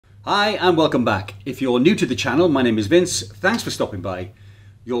Hi and welcome back. If you're new to the channel, my name is Vince. Thanks for stopping by.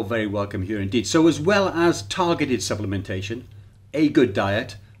 You're very welcome here indeed. So as well as targeted supplementation, a good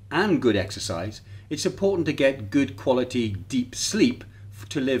diet and good exercise, it's important to get good quality deep sleep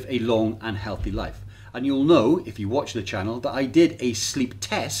to live a long and healthy life. And you'll know if you watch the channel that I did a sleep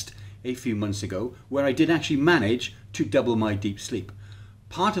test a few months ago where I did actually manage to double my deep sleep.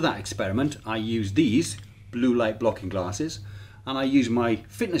 Part of that experiment, I used these blue light blocking glasses, and I used my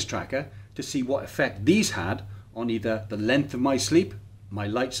fitness tracker to see what effect these had on either the length of my sleep, my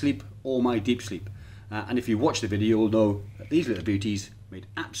light sleep, or my deep sleep. And if you watch the video, you'll know that these little beauties made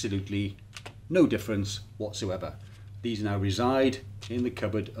absolutely no difference whatsoever. These now reside in the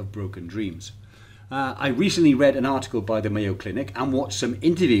cupboard of broken dreams. I recently read an article by the Mayo Clinic and watched some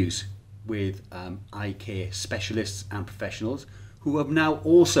interviews with eye care specialists and professionals who have now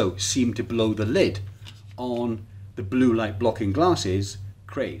also seemed to blow the lid on the blue light blocking glasses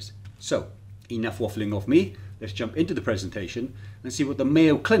craze. So enough waffling off me, let's jump into the presentation and see what the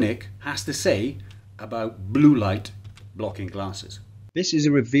Mayo Clinic has to say about blue light blocking glasses. This is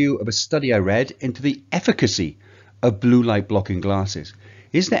a review of a study I read into the efficacy of blue light blocking glasses.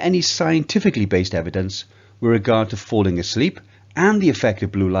 Is there any scientifically based evidence with regard to falling asleep and the effect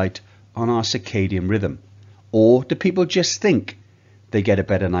of blue light on our circadian rhythm? Or do people just think they get a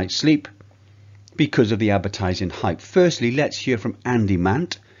better night's sleep because of the advertising hype? Firstly, let's hear from Andy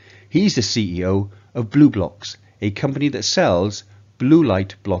Mant. He's the CEO of BluBlox, a company that sells blue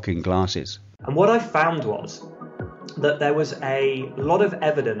light blocking glasses. And what I found was that there was a lot of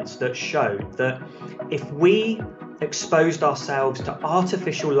evidence that showed that if we exposed ourselves to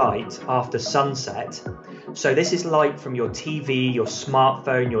artificial light after sunset, so this is light from your TV, your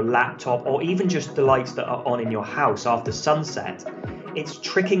smartphone, your laptop, or even just the lights that are on in your house after sunset, it's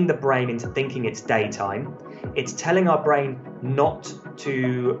tricking the brain into thinking it's daytime. It's telling our brain not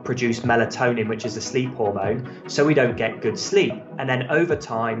to produce melatonin, which is a sleep hormone, so we don't get good sleep. And then over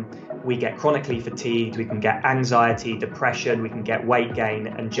time, we get chronically fatigued, we can get anxiety, depression, we can get weight gain,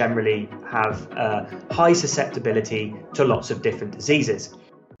 and generally have high susceptibility to lots of different diseases.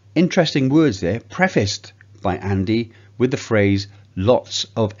 Interesting words there, prefaced by Andy with the phrase, lots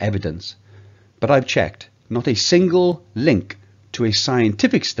of evidence. But I've checked, not a single link to a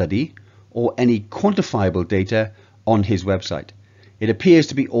scientific study or any quantifiable data on his website. It appears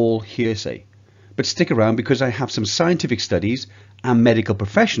to be all hearsay. But stick around because I have some scientific studies and medical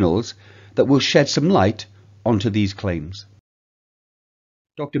professionals that will shed some light onto these claims.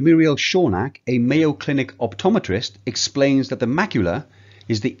 Dr. Muriel Shornack, a Mayo Clinic optometrist, explains that the macula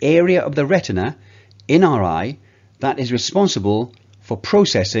is the area of the retina in our eye that is responsible for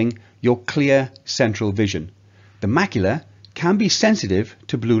processing your clear central vision. The macula can be sensitive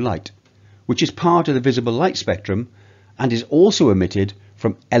to blue light, which is part of the visible light spectrum and is also emitted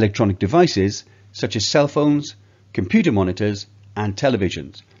from electronic devices such as cell phones, computer monitors and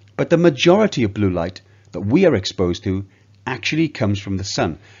televisions. But the majority of blue light that we are exposed to actually comes from the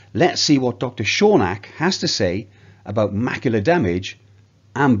sun. Let's see what Dr. Shornack has to say about macular damage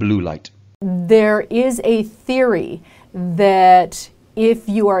and blue light. There is a theory that if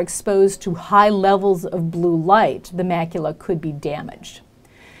you are exposed to high levels of blue light, the macula could be damaged.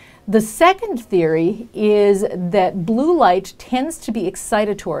 The second theory is that blue light tends to be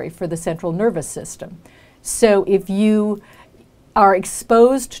excitatory for the central nervous system. So if you are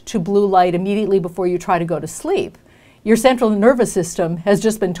exposed to blue light immediately before you try to go to sleep, your central nervous system has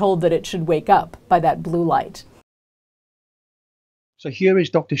just been told that it should wake up by that blue light. So here is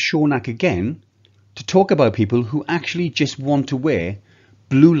Dr. Shornack again to talk about people who actually just want to wear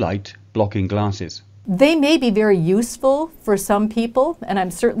blue light blocking glasses. They may be very useful for some people, and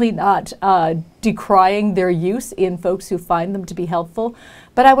I'm certainly not decrying their use in folks who find them to be helpful,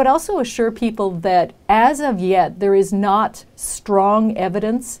 but I would also assure people that as of yet there is not strong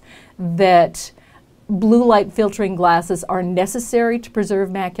evidence that blue light filtering glasses are necessary to preserve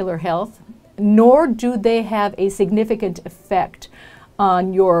macular health, nor do they have a significant effect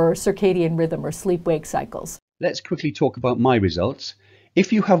on your circadian rhythm or sleep-wake cycles. Let's quickly talk about my results.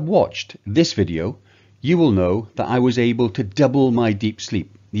 If you have watched this video, you will know that I was able to double my deep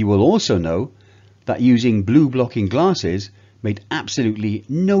sleep. You will also know that using blue blocking glasses made absolutely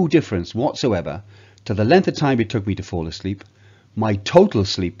no difference whatsoever to the length of time it took me to fall asleep, my total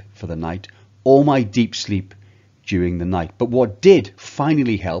sleep for the night, or my deep sleep during the night. But what did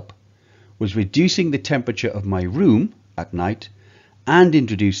finally help was reducing the temperature of my room at night and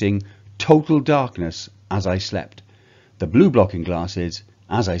introducing total darkness as I slept. The blue blocking glasses,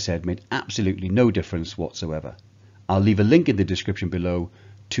 as I said, made absolutely no difference whatsoever. I'll leave a link in the description below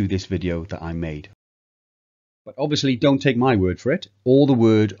to this video that I made. But obviously don't take my word for it, or the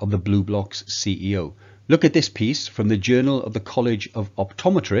word of the BluBlox CEO. Look at this piece from the Journal of the College of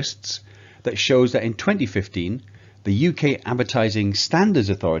Optometrists that shows that in 2015, the UK Advertising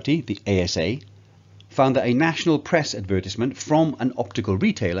Standards Authority, the ASA, found that a national press advertisement from an optical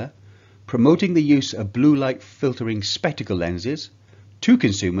retailer promoting the use of blue light filtering spectacle lenses to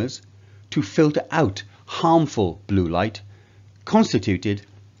consumers to filter out harmful blue light constituted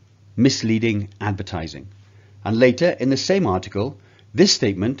misleading advertising. And later in the same article, this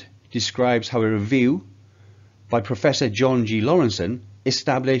statement describes how a review by Professor John G. Lawrenson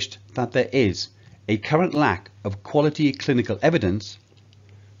established that there is a current lack of quality clinical evidence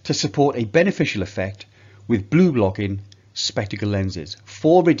to support a beneficial effect with blue blocking spectacle lenses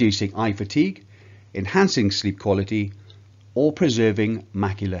for reducing eye fatigue, enhancing sleep quality, or preserving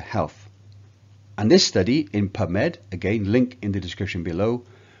macular health. And this study in PubMed, again link in the description below,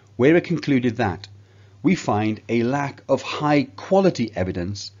 where it concluded that we find a lack of high quality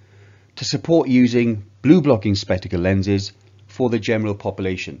evidence to support using blue blocking spectacle lenses for the general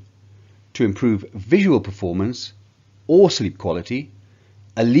population to improve visual performance or sleep quality,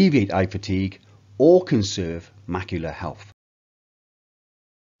 alleviate eye fatigue, or conserve macular health.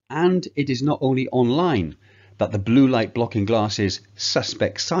 And it is not only online that the blue light blocking glasses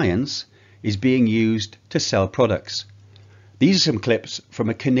suspect science is being used to sell products. These are some clips from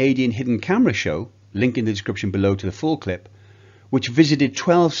a Canadian hidden camera show, link in the description below to the full clip, which visited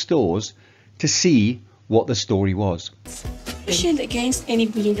 12 stores to see what the story was. Protection against any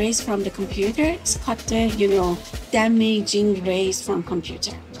blue rays from the computer is cut the, damaging rays from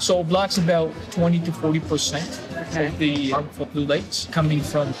computer. So it blocks about 20 to 40% of the harmful blue lights coming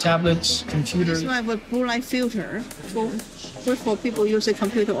from tablets, computers. So I have a blue light filter for people using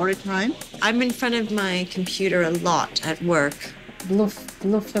computer all the time. I'm in front of my computer a lot at work. Blue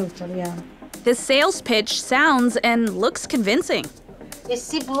filter, yeah. This sales pitch sounds and looks convincing. You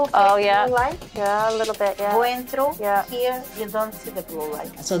see blue yeah. blue light? Yeah, a little bit, yeah. Going through, yeah. Here you don't see the blue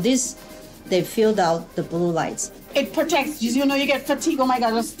light. So they filled out the blue lights. It protects you. You get fatigue, oh my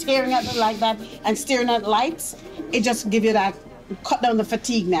God, just staring at it like that and staring at lights. It just gives you that, cut down the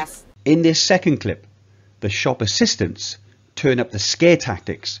fatigueness. In this second clip, the shop assistants turn up the scare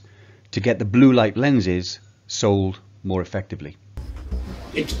tactics to get the blue light lenses sold more effectively.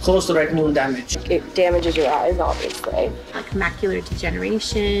 It causes the retinal damage. It damages your eyes, obviously. Like macular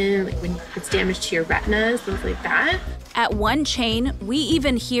degeneration, like when it's damage to your retinas, things like that. At one chain, we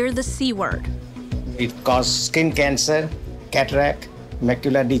even hear the C word. It causes skin cancer, cataract,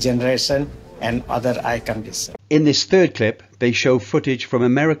 macular degeneration, and other eye conditions. In this third clip, they show footage from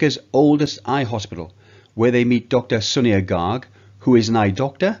America's oldest eye hospital, where they meet Dr. Sonia Garg, who is an eye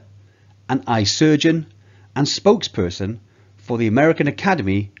doctor, an eye surgeon, and spokesperson for the American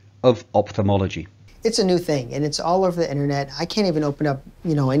Academy of Ophthalmology. It's a new thing, and it's all over the internet. I can't even open up,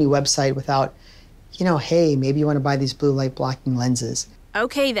 any website without, hey, maybe you want to buy these blue light blocking lenses.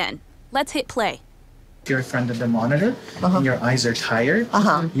 Okay then, let's hit play. If you're in front of the monitor and your eyes are tired,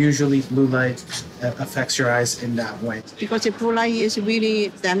 usually blue light affects your eyes in that way. Because the blue light is really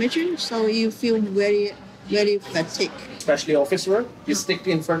damaging, so you feel very, very fatigued. Especially office work, you stick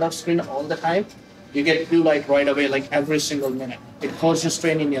in front of screen all the time, you get blue light right away, like every single minute. It causes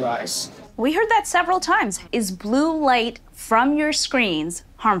strain in your eyes. We heard that several times. Is blue light from your screens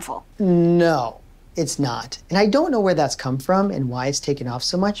harmful? No, it's not. And I don't know where that's come from and why it's taken off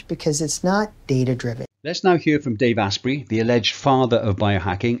so much, because it's not data-driven. Let's now hear from Dave Asprey, the alleged father of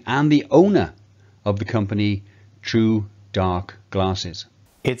biohacking and the owner of the company True Dark Glasses.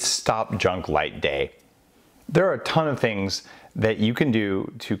 It's Stop Junk Light Day. There are a ton of things that you can do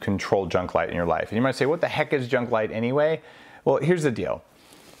to control junk light in your life. And you might say, what the heck is junk light anyway? Well, here's the deal.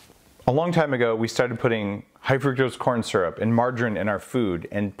 A long time ago, we started putting high fructose corn syrup and margarine in our food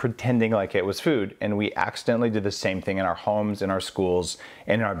and pretending like it was food. And we accidentally did the same thing in our homes, in our schools,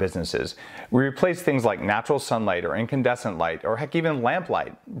 and in our businesses. We replaced things like natural sunlight or incandescent light, or heck, even lamp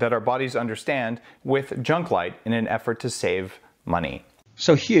light that our bodies understand, with junk light in an effort to save money.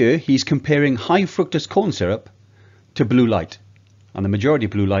 So here he's comparing high fructose corn syrup to blue light, and the majority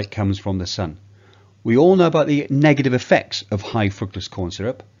of blue light comes from the sun. We all know about the negative effects of high fructose corn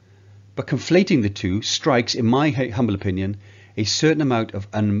syrup, but conflating the two strikes, in my humble opinion, a certain amount of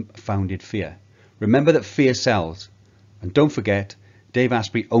unfounded fear. Remember that fear sells, and don't forget, Dave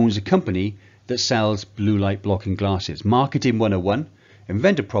Asprey owns a company that sells blue light blocking glasses. Marketing 101,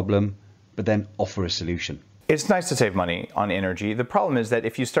 invent a problem, but then offer a solution. It's nice to save money on energy. The problem is that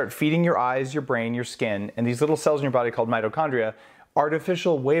if you start feeding your eyes, your brain, your skin, and these little cells in your body called mitochondria,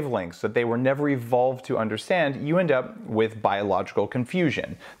 artificial wavelengths that they were never evolved to understand, you end up with biological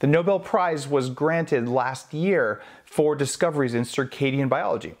confusion. The Nobel Prize was granted last year for discoveries in circadian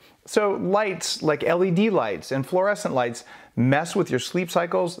biology. So lights like LED lights and fluorescent lights mess with your sleep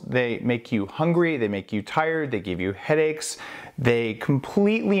cycles. They make you hungry, they make you tired, they give you headaches. They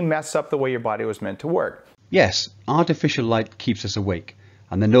completely mess up the way your body was meant to work. Yes, artificial light keeps us awake,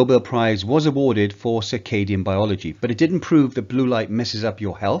 and the Nobel Prize was awarded for circadian biology, but it didn't prove that blue light messes up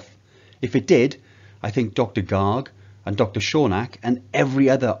your health. If it did, I think Dr. Garg and Dr. Shornack and every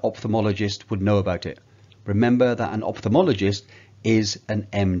other ophthalmologist would know about it. Remember that an ophthalmologist is an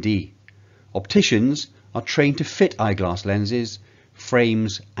MD. Opticians are trained to fit eyeglass lenses,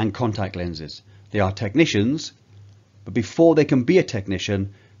 frames and contact lenses. They are technicians, but before they can be a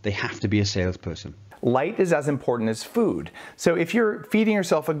technician, they have to be a salesperson. Light is as important as food. So if you're feeding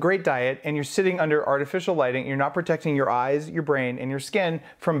yourself a great diet and you're sitting under artificial lighting, you're not protecting your eyes, your brain, and your skin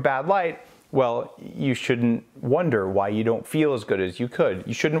from bad light, well, you shouldn't wonder why you don't feel as good as you could.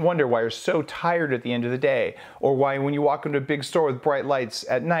 You shouldn't wonder why you're so tired at the end of the day, or why when you walk into a big store with bright lights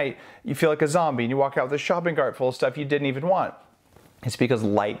at night, you feel like a zombie and you walk out with a shopping cart full of stuff you didn't even want. It's because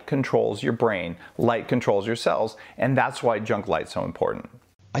light controls your brain, light controls your cells, and that's why junk light's so important.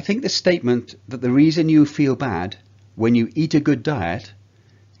 I think the statement that the reason you feel bad when you eat a good diet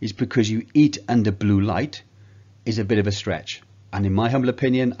is because you eat under blue light is a bit of a stretch. And in my humble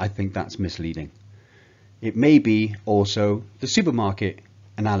opinion, I think that's misleading. It may be also the supermarket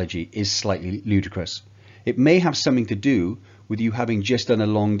analogy is slightly ludicrous. It may have something to do with you having just done a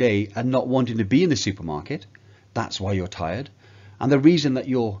long day and not wanting to be in the supermarket. That's why you're tired. And the reason that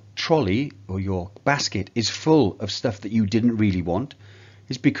your trolley or your basket is full of stuff that you didn't really want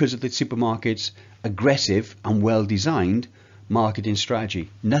is because of the supermarket's aggressive and well-designed marketing strategy.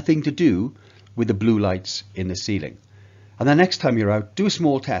 Nothing to do with the blue lights in the ceiling. And the next time you're out, do a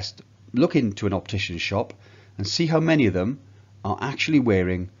small test. Look into an optician's shop and see how many of them are actually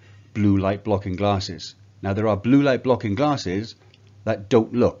wearing blue light blocking glasses. Now there are blue light blocking glasses that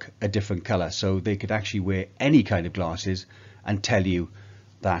don't look a different color, so they could actually wear any kind of glasses and tell you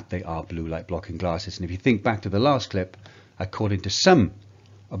that they are blue light blocking glasses. And if you think back to the last clip, according to some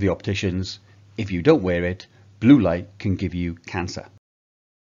of the opticians, if you don't wear it, blue light can give you cancer.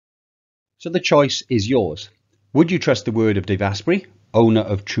 So the choice is yours. Would you trust the word of Dave Asprey, owner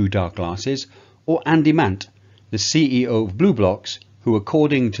of True Dark Glasses, or Andy Mant, the CEO of BluBlox, who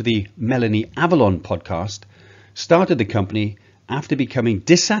according to the Melanie Avalon Podcast, started the company after becoming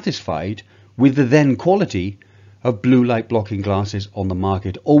dissatisfied with the then quality of blue light blocking glasses on the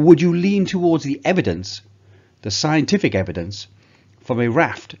market? Or would you lean towards the evidence, the scientific evidence, from a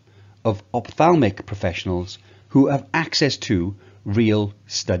raft of ophthalmic professionals who have access to real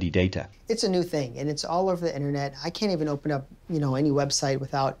study data? It's a new thing and it's all over the internet. I can't even open up, any website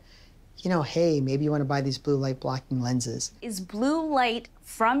without, hey, maybe you want to buy these blue light blocking lenses. Is blue light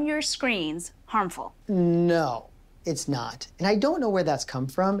from your screens harmful? No, it's not. And I don't know where that's come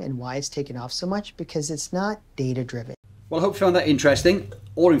from and why it's taken off so much, because it's not data driven. Well, I hope you found that interesting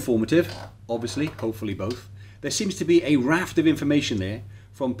or informative. Obviously, hopefully both. There seems to be a raft of information there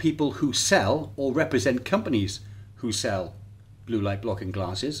from people who sell or represent companies who sell blue light blocking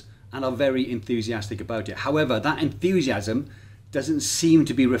glasses and are very enthusiastic about it. However, that enthusiasm doesn't seem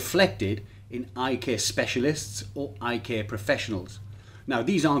to be reflected in eye care specialists or eye care professionals. Now,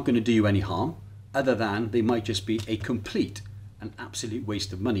 these aren't going to do you any harm, other than they might just be a complete and absolute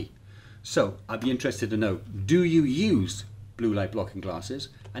waste of money. So I'd be interested to know, do you use blue light blocking glasses?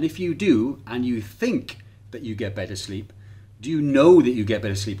 And if you do, and you think that you get better sleep, do you know that you get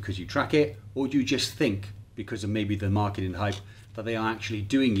better sleep because you track it, or do you just think because of maybe the marketing hype that they are actually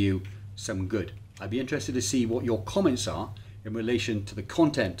doing you some good? I'd be interested to see what your comments are in relation to the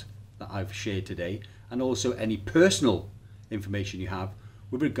content that I've shared today, and also any personal information you have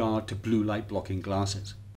with regard to blue light blocking glasses.